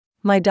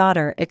My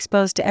daughter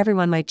exposed to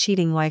everyone my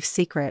cheating wife's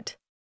secret.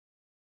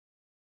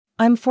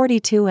 I'm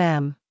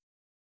 42M.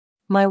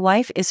 My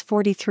wife is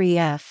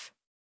 43F.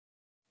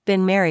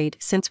 Been married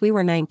since we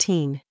were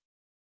 19.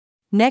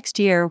 Next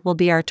year will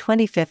be our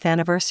 25th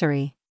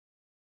anniversary.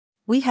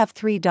 We have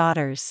 3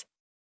 daughters.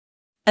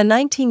 A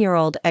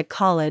 19-year-old at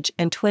college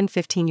and twin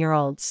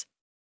 15-year-olds.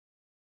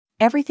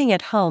 Everything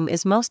at home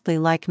is mostly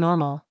like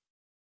normal.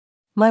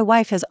 My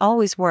wife has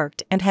always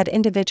worked and had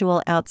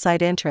individual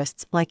outside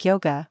interests like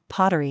yoga,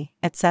 pottery,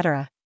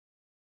 etc.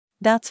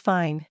 That's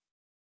fine.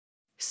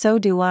 So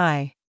do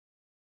I.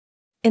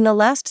 In the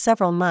last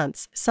several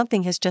months,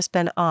 something has just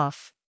been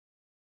off.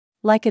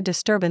 Like a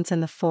disturbance in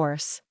the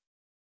force.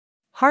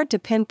 Hard to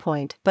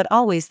pinpoint, but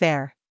always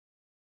there.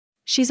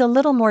 She's a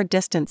little more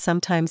distant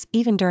sometimes,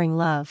 even during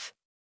love.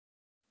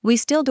 We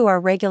still do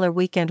our regular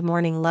weekend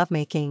morning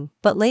lovemaking,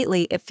 but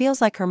lately it feels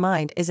like her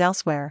mind is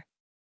elsewhere.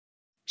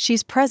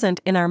 She's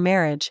present in our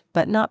marriage,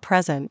 but not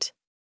present.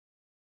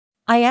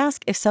 I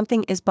ask if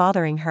something is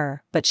bothering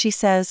her, but she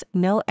says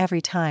no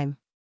every time.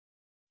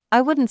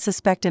 I wouldn't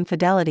suspect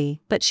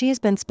infidelity, but she has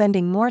been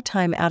spending more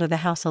time out of the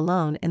house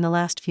alone in the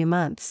last few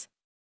months.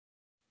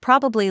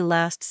 Probably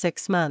last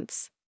 6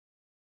 months.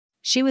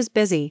 She was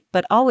busy,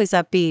 but always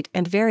upbeat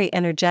and very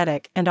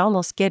energetic and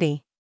almost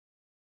giddy.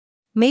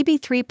 Maybe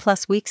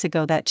 3+ weeks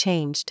ago that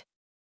changed.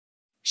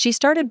 She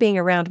started being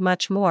around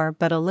much more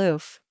but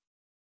aloof.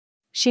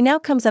 She now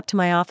comes up to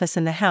my office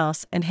in the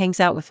house and hangs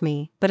out with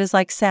me, but is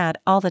like sad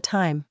all the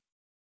time.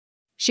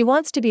 She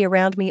wants to be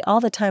around me all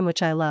the time,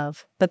 which I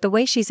love, but the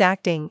way she's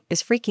acting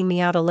is freaking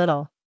me out a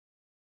little.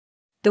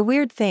 The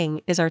weird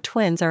thing is our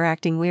twins are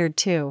acting weird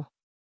too.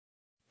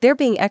 They're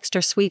being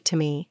extra sweet to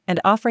me and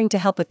offering to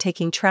help with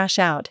taking trash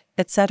out,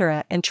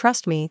 etc., and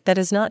trust me, that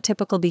is not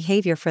typical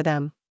behavior for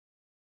them.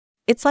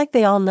 It's like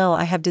they all know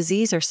I have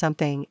disease or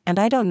something, and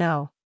I don't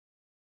know.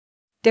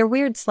 Their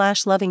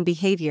weird/loving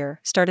behavior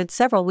started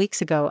several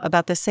weeks ago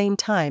about the same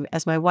time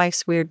as my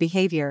wife's weird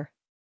behavior.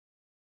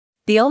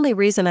 The only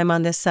reason I'm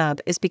on this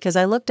sub is because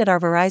I looked at our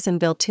Verizon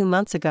bill 2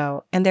 months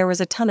ago and there was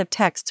a ton of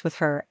texts with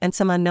her and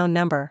some unknown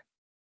number.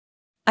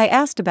 I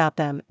asked about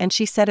them and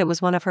she said it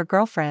was one of her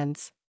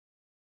girlfriends.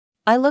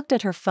 I looked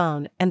at her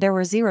phone and there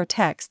were 0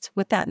 texts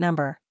with that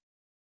number.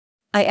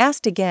 I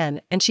asked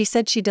again and she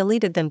said she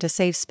deleted them to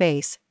save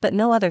space, but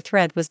no other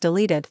thread was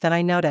deleted that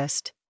I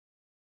noticed.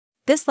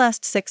 This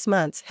last 6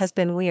 months has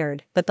been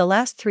weird, but the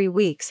last 3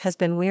 weeks has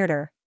been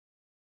weirder.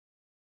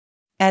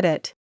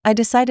 Edit. I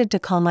decided to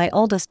call my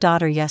oldest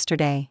daughter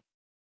yesterday.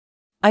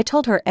 I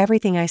told her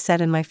everything I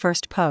said in my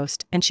first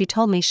post and she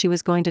told me she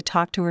was going to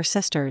talk to her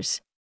sisters.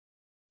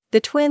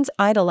 The twins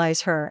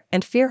idolize her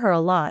and fear her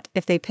a lot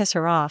if they piss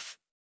her off.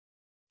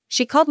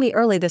 She called me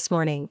early this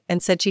morning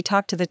and said she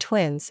talked to the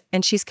twins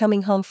and she's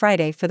coming home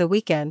Friday for the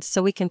weekend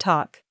so we can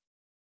talk.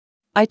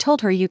 I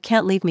told her you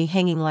can't leave me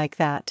hanging like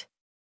that.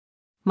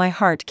 My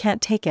heart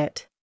can't take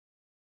it.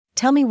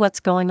 Tell me what's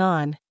going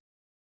on.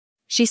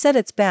 She said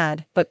it's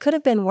bad, but could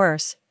have been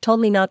worse, told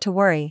me not to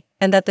worry,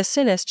 and that the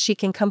soonest she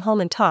can come home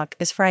and talk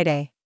is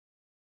Friday.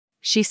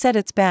 She said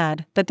it's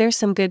bad, but there's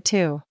some good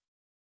too.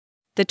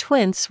 The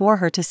twins swore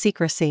her to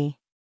secrecy.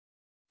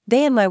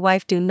 They and my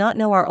wife do not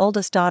know our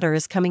oldest daughter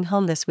is coming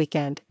home this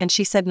weekend, and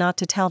she said not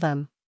to tell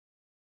them.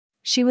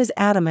 She was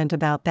adamant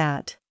about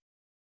that.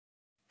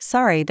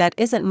 Sorry, that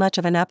isn't much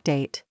of an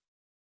update.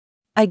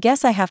 I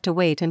guess I have to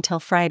wait until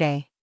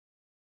Friday.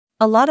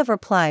 A lot of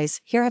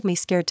replies here have me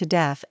scared to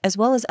death, as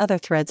well as other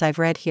threads I've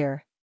read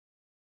here.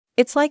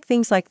 It's like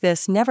things like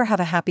this never have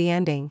a happy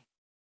ending.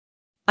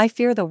 I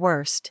fear the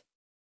worst.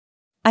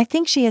 I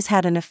think she has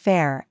had an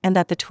affair and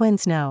that the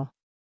twins know.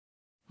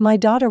 My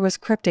daughter was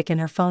cryptic in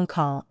her phone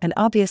call and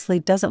obviously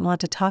doesn't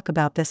want to talk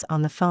about this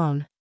on the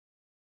phone.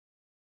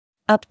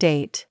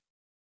 Update.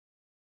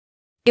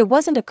 It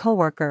wasn't a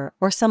coworker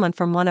or someone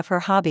from one of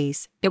her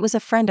hobbies, it was a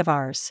friend of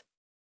ours.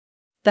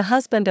 The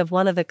husband of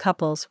one of the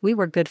couples we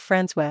were good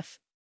friends with.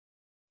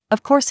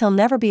 Of course he'll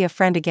never be a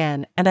friend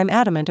again, and I'm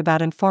adamant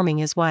about informing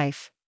his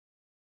wife.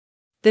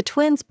 The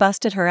twins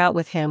busted her out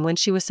with him when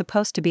she was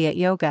supposed to be at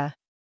yoga.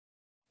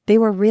 They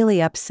were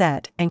really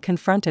upset and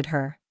confronted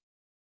her.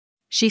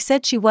 She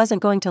said she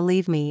wasn't going to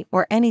leave me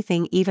or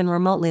anything even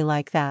remotely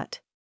like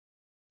that.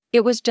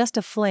 It was just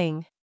a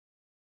fling.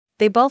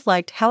 They both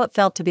liked how it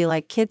felt to be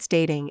like kids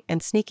dating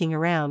and sneaking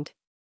around.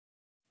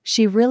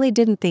 She really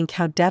didn't think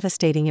how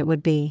devastating it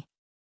would be.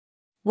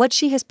 What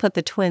she has put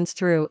the twins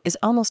through is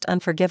almost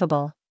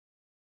unforgivable.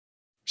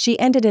 She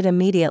ended it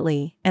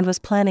immediately and was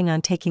planning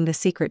on taking the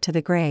secret to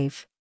the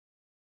grave.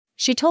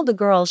 She told the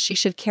girls she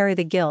should carry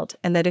the guilt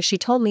and that if she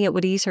told me it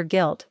would ease her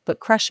guilt but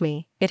crush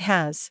me, it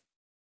has.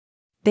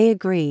 They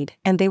agreed,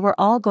 and they were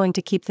all going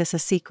to keep this a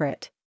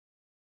secret.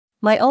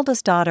 My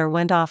oldest daughter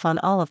went off on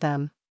all of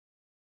them.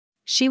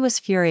 She was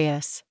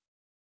furious.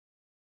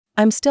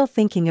 I'm still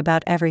thinking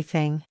about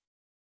everything.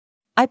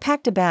 I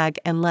packed a bag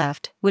and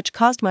left, which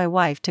caused my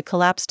wife to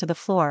collapse to the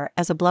floor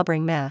as a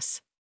blubbering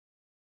mess.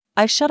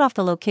 I shut off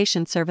the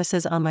location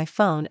services on my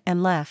phone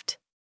and left.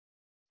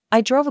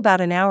 I drove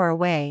about an hour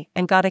away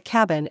and got a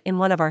cabin in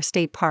one of our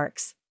state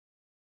parks.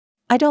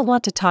 I don't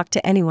want to talk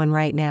to anyone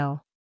right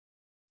now.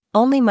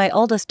 Only my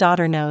oldest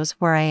daughter knows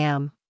where I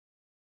am.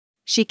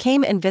 She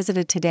came and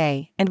visited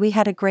today, and we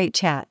had a great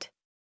chat.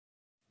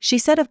 She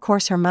said of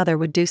course her mother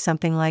would do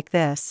something like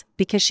this,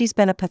 because she's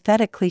been a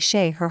pathetic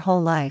cliché her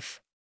whole life.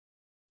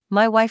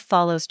 My wife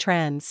follows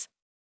trends.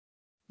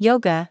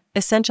 Yoga,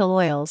 essential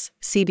oils,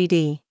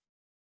 CBD.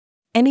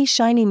 Any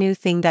shiny new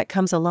thing that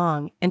comes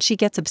along, and she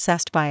gets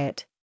obsessed by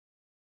it.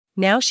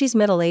 Now she's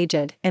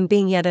middle-aged and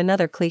being yet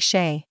another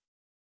cliché.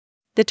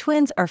 The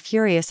twins are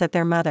furious at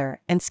their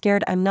mother and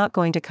scared I'm not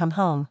going to come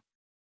home.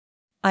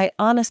 I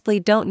honestly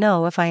don't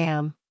know if I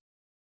am.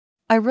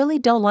 I really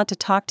don't want to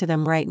talk to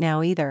them right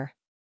now either.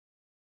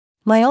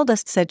 My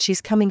oldest said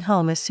she's coming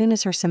home as soon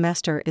as her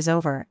semester is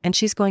over and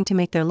she's going to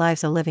make their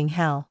lives a living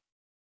hell.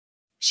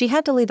 She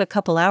had to leave a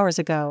couple hours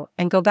ago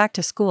and go back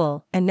to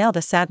school, and now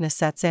the sadness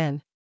sets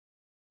in.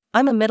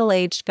 I'm a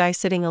middle-aged guy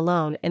sitting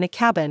alone in a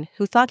cabin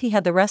who thought he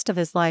had the rest of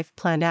his life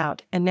planned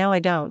out, and now I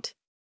don't.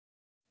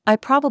 I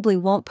probably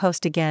won't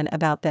post again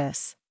about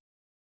this.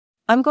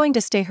 I'm going to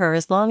stay here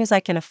as long as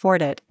I can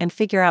afford it and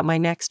figure out my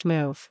next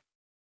move.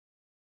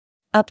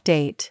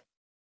 Update.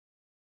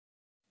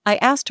 I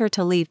asked her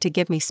to leave to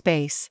give me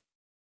space.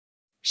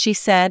 She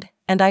said,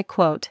 and I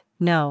quote,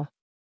 "No.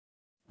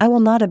 I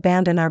will not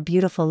abandon our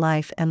beautiful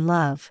life and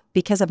love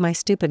because of my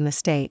stupid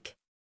mistake.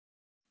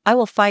 I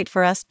will fight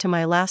for us to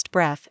my last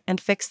breath and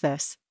fix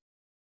this.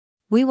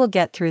 We will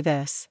get through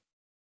this.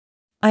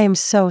 I am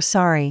so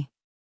sorry.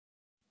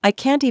 I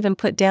can't even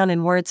put down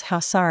in words how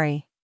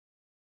sorry.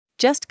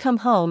 Just come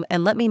home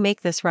and let me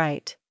make this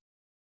right.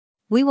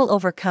 We will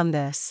overcome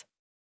this.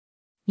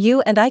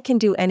 You and I can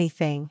do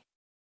anything."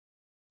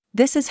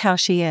 This is how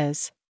she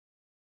is.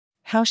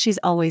 How she's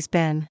always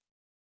been.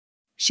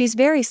 She's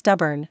very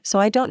stubborn, so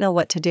I don't know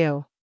what to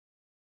do.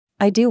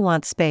 I do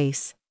want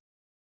space.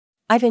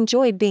 I've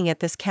enjoyed being at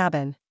this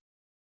cabin.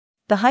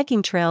 The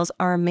hiking trails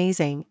are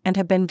amazing and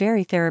have been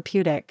very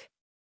therapeutic.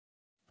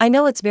 I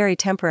know it's very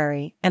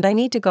temporary and I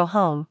need to go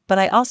home, but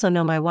I also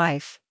know my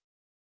wife.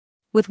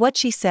 With what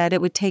she said, it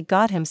would take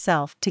God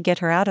himself to get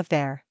her out of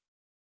there.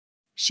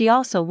 She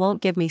also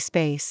won't give me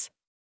space.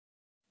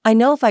 I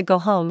know if I go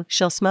home,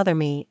 she'll smother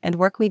me and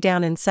work me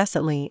down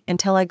incessantly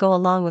until I go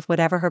along with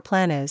whatever her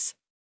plan is.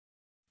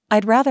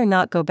 I'd rather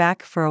not go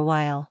back for a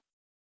while.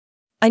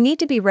 I need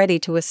to be ready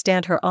to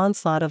withstand her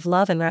onslaught of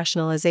love and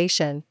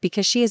rationalization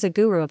because she is a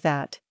guru of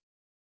that.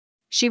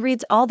 She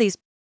reads all these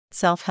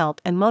self-help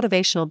and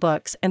motivational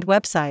books and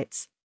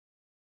websites.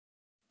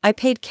 I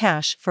paid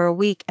cash for a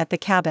week at the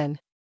cabin.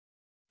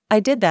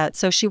 I did that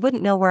so she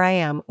wouldn't know where I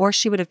am, or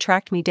she would have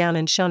tracked me down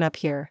and shown up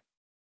here.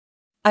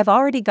 I've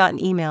already gotten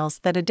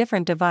emails that a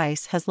different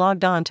device has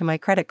logged on to my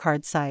credit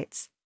card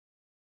sites.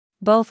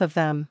 Both of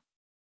them.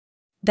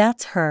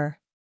 That's her.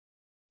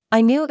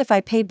 I knew if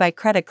I paid by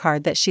credit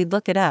card that she'd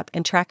look it up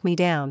and track me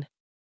down.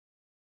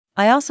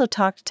 I also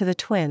talked to the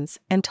twins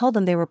and told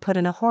them they were put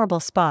in a horrible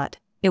spot.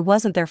 It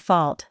wasn't their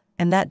fault,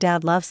 and that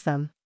Dad loves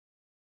them.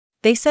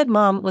 They said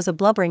Mom was a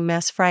blubbering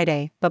mess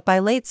Friday, but by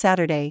late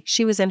Saturday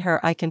she was in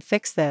her "I can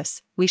fix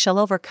this, we shall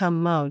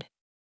overcome" mode.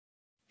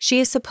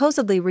 She is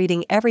supposedly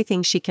reading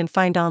everything she can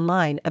find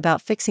online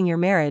about fixing your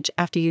marriage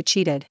after you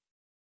cheated.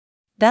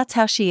 That's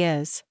how she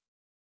is.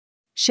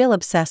 She'll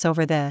obsess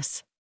over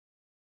this.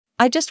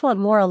 I just want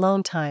more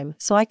alone time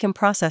so I can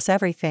process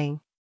everything.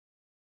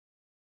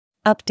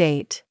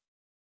 Update.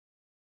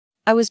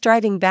 I was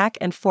driving back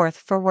and forth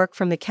for work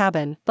from the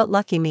cabin, but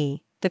lucky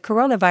me, the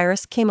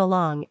coronavirus came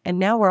along and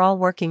now we're all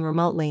working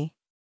remotely.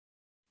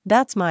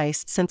 That's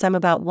nice since I'm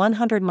about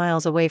 100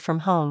 miles away from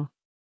home.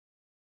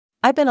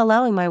 I've been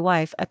allowing my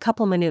wife a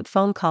couple-minute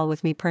phone call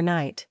with me per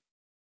night.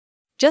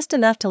 Just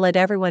enough to let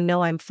everyone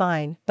know I'm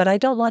fine, but I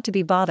don't want to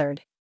be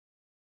bothered.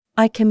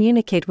 I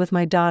communicate with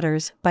my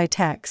daughters by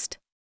text.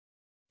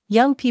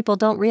 Young people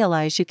don't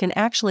realize you can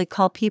actually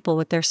call people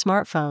with their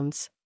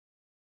smartphones.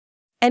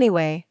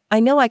 Anyway, I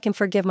know I can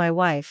forgive my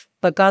wife,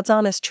 but God's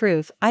honest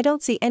truth, I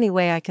don't see any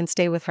way I can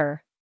stay with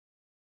her.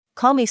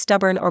 Call me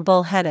stubborn or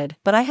bull-headed,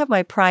 but I have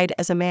my pride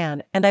as a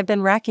man, and I've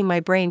been racking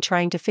my brain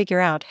trying to figure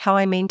out how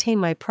I maintain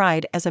my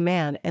pride as a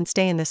man and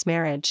stay in this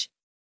marriage.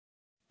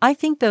 I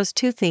think those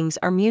two things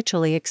are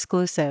mutually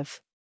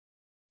exclusive.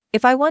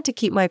 If I want to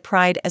keep my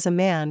pride as a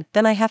man,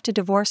 then I have to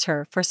divorce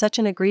her for such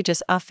an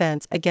egregious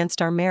offense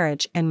against our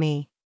marriage and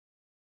me.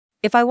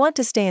 If I want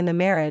to stay in the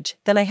marriage,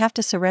 then I have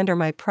to surrender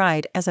my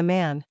pride as a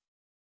man.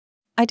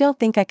 I don't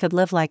think I could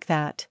live like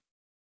that.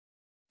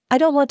 I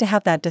don't want to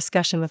have that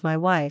discussion with my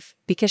wife,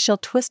 because she'll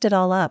twist it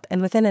all up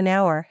and within an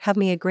hour have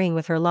me agreeing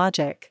with her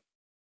logic.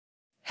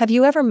 Have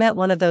you ever met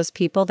one of those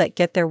people that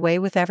get their way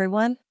with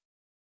everyone?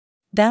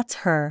 That's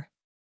her.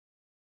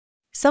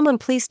 Someone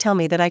please tell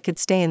me that I could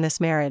stay in this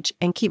marriage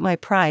and keep my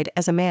pride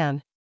as a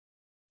man.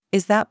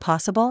 Is that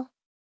possible?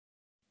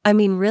 I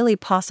mean really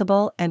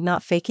possible and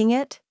not faking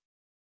it?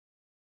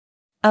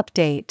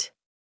 Update.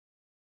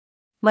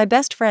 My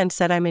best friend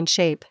said I'm in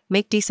shape,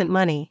 make decent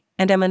money,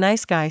 and am a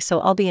nice guy, so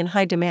I'll be in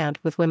high demand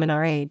with women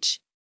our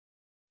age.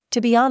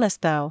 To be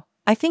honest though,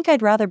 I think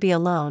I'd rather be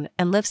alone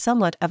and live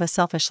somewhat of a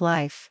selfish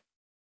life.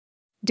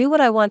 Do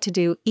what I want to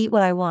do, eat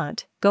what I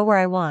want, go where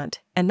I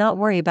want, and not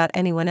worry about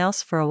anyone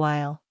else for a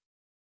while.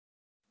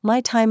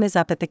 My time is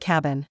up at the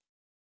cabin.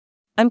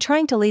 I'm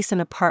trying to lease an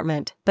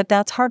apartment, but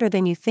that's harder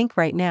than you think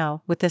right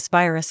now with this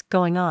virus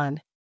going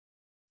on.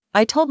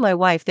 I told my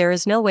wife there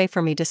is no way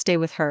for me to stay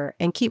with her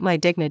and keep my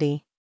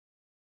dignity.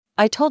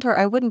 I told her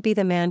I wouldn't be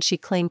the man she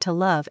claimed to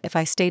love if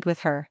I stayed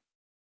with her.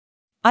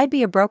 I'd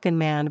be a broken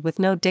man with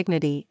no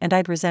dignity and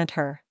I'd resent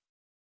her.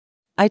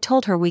 I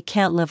told her we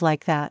can't live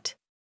like that.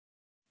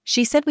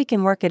 She said we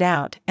can work it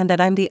out and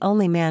that I'm the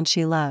only man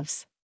she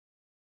loves.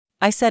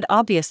 I said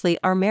obviously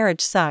our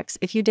marriage sucks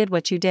if you did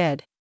what you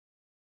did.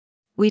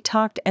 We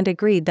talked and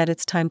agreed that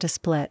it's time to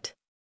split.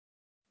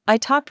 I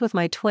talked with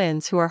my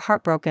twins who are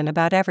heartbroken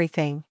about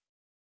everything.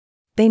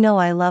 They know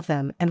I love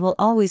them and will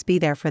always be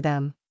there for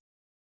them.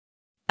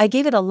 I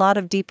gave it a lot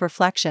of deep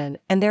reflection,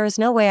 and there is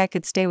no way I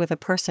could stay with a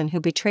person who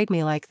betrayed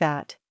me like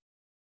that.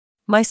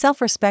 My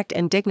self-respect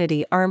and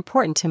dignity are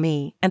important to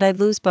me, and I'd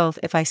lose both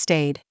if I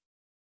stayed.